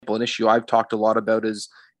example, an issue I've talked a lot about is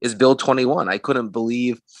Bill 21. I couldn't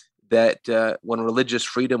believe that when religious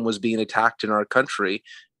freedom was being attacked in our country,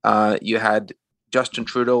 you had Justin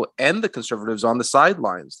Trudeau and the Conservatives on the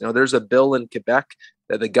sidelines. There's a bill in Quebec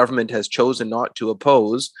that the government has chosen not to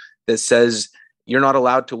oppose that says you're not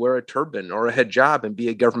allowed to wear a turban or a hijab and be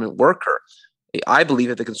a government worker. I believe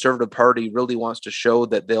that the Conservative Party really wants to show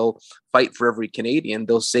that they'll fight for every Canadian.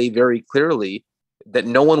 They'll say very clearly that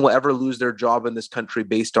no one will ever lose their job in this country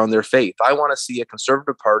based on their faith. I want to see a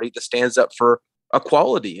Conservative Party that stands up for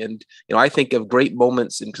equality. And, I think of great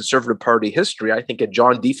moments in Conservative Party history. I think of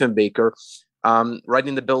John Diefenbaker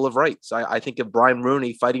writing the Bill of Rights. I think of Brian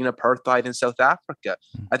Rooney fighting apartheid in South Africa.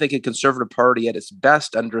 I think a Conservative Party at its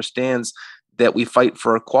best understands that we fight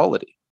for equality.